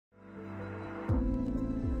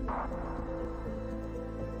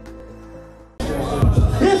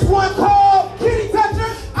This one called Kitty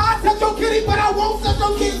Toucher. I touch your kitty, but I won't touch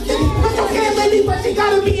your kitty. Touch your kitty lady, but she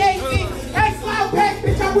gotta be 18. X loud pack,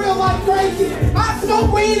 bitch, I'm real like crazy. I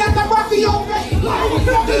smoke weed at the rock of your face.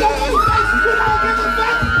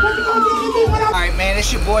 Alright, man,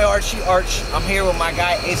 it's your boy Archie Arch. I'm here with my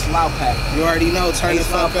guy Ace Loud Pack. You already know, turn the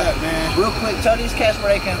fuck up, man. Real quick, tell these cats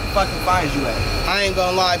where they can fucking find you at. I ain't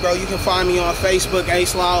gonna lie, bro. You can find me on Facebook,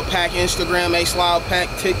 Ace Loud Pack, Instagram, Ace Loud Pack,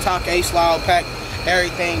 TikTok, Ace Loud Pack,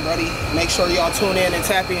 everything, buddy. Make sure y'all tune in and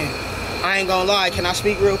tap in. I ain't gonna lie, can I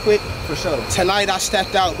speak real quick? For sure. Tonight I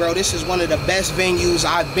stepped out, bro. This is one of the best venues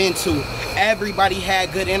I've been to. Everybody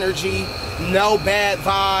had good energy, no bad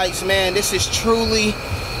vibes, man. This is truly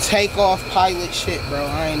takeoff pilot shit, bro.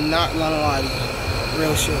 I ain't not gonna lie to you.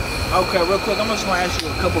 Real shit. Okay, real quick, I'm just gonna ask you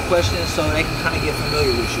a couple questions so they can kind of get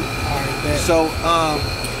familiar with you. Alright, bet. So,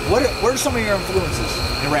 what are some of your influences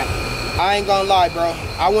in rap? I ain't gonna lie, bro.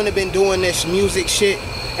 I wouldn't have been doing this music shit,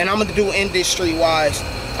 and I'm gonna do industry-wise.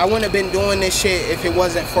 I wouldn't have been doing this shit if it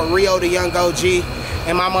wasn't for Rio the Young OG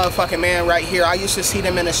and my motherfucking man right here. I used to see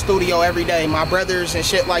them in the studio every day. My brothers and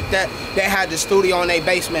shit like that, they had the studio in their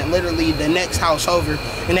basement, literally the next house over,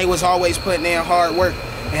 and they was always putting in hard work.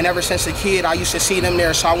 And ever since a kid, I used to see them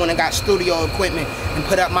there, so I went and got studio equipment and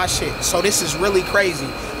put up my shit. So this is really crazy.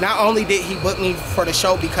 Not only did he book me for the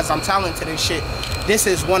show because I'm talented and shit, this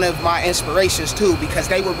is one of my inspirations too, because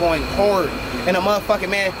they were going hard. And a motherfucking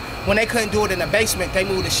man, when they couldn't do it in the basement, they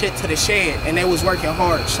moved the shit to the shed, and they was working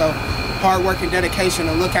hard. So hard work and dedication,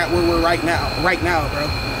 and look at where we're right now, bro.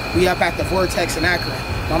 We up at the Vortex in Akron.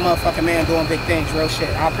 My motherfucking man doing big things, real shit.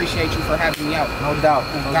 I appreciate you for having me out. No doubt,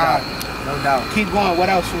 no doubt. No doubt. Keep going. What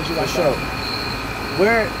else would you like to show?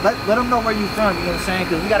 Let them know where you from, you know what I'm saying?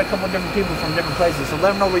 Because we got a couple different people from different places, so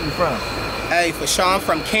let them know where you from. Hey, for sure, I'm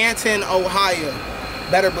from Canton, Ohio.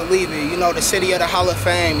 Better believe it. You know, the city of the Hall of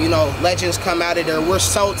Fame. You know, legends come out of there. We're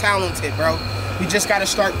so talented, bro. We just got to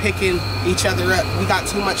start picking each other up. We got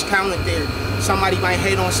too much talent there. Somebody might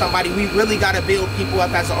hate on somebody. We really got to build people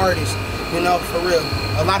up as an artist, you know, for real.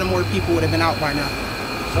 A lot of more people would have been out by now.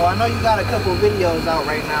 So I know you got a couple videos out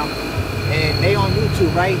right now, and they on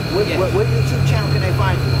YouTube, right? What YouTube channel can they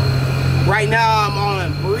find you on? Right now I'm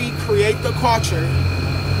on Bree Create the Culture.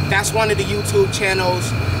 That's one of the YouTube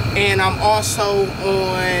channels. And I'm also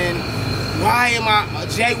on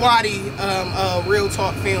Jay Waddy, Real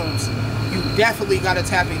Talk Films. You definitely gotta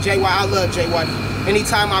tap it. Jay Waddy, I love Jay Waddy.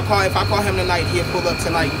 Anytime if I call him tonight, he'll pull up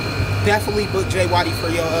tonight. Definitely book Jay Waddy for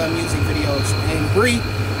your music videos. And Bree,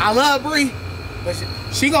 I love Bree, but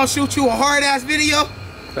she gonna shoot you a hard ass video.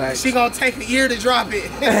 Right. She gonna take a year to drop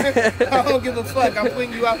it. I don't give a fuck. I'm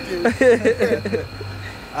putting you out there.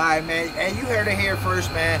 All right, man. And you heard it here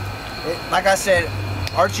first, man. Like I said,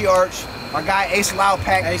 Archie Arch, my guy Ace Loud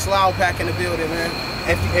Pack. Ace Loud Pack in the building, man.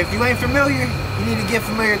 If you ain't familiar, you need to get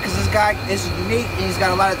familiar because this guy is unique and he's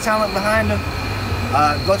got a lot of talent behind him.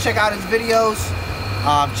 Go check out his videos.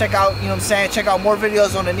 Check out, you know what I'm saying? Check out more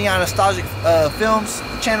videos on the Neon Nostalgic Films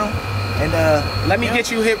channel. And let me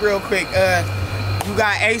get you hit real quick. You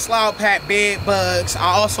got Ace Loud Pack, Bed Bugs.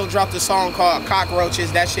 I also dropped a song called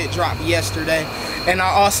Cockroaches. That shit dropped yesterday. And I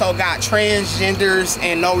also got Transgenders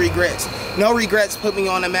and No Regrets. No Regrets put me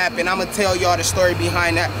on the map, and I'm gonna tell y'all the story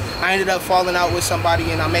behind that. I ended up falling out with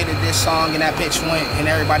somebody, and I made a diss song, and that bitch went, and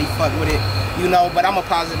everybody fucked with it. You know, but I'm a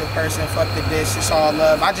positive person. Fuck the diss. It's all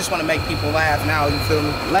love. I just want to make people laugh now. You feel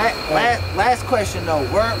me? Last question though.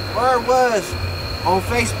 Where was on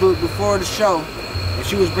Facebook before the show that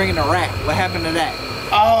she was bringing a rat? What happened to that?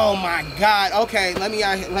 Oh my God. Okay, let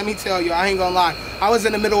me tell you. I ain't gonna lie. I was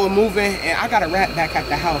in the middle of moving, and I got a rat back at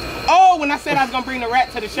the house. Oh, when I said I was gonna bring the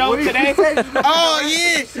rat to the show today. Oh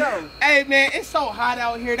yeah. Hey man, it's so hot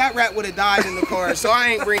out here. That rat would have died in the car, so I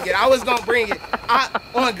ain't bring it. I was gonna bring it.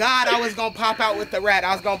 On God, I was gonna pop out with the rat.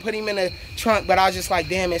 I was gonna put him in the trunk, but I was just like,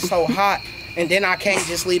 damn, it's so hot. And then I can't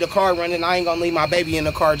just leave the car running. I ain't gonna leave my baby in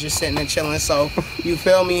the car just sitting and chilling. So, you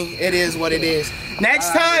feel me? It is what it is. Next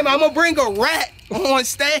time, I'm gonna bring a rat on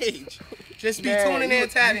stage. Just be tuning in,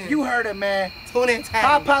 tapping. You heard it, man. Tune in, tapping.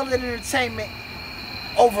 High Pilot Entertainment,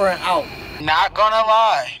 over and out. Not gonna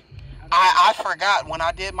lie. I forgot when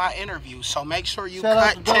I did my interview. So make sure you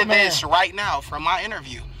cut to this right now from my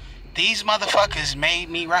interview. These motherfuckers made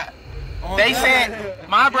me rap. They said,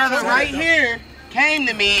 my brother right here came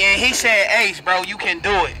to me and he said, Ace, bro, you can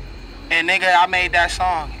do it. And nigga, I made that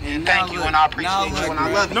song. And thank you, and I appreciate you, and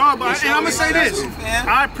I love you. No, but and I'm gonna say this.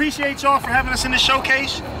 I appreciate y'all for having us in the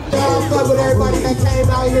showcase. Y'all fuck with everybody that came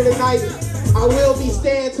out here tonight. I will be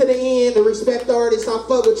staying to the end to respect the artists. I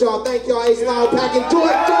fuck with y'all. Thank y'all, Ace Loud Pack.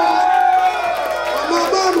 Enjoy it, my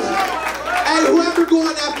mama. Hey,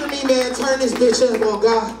 turn this bitch up on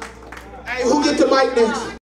God. Hey, who get the mic next?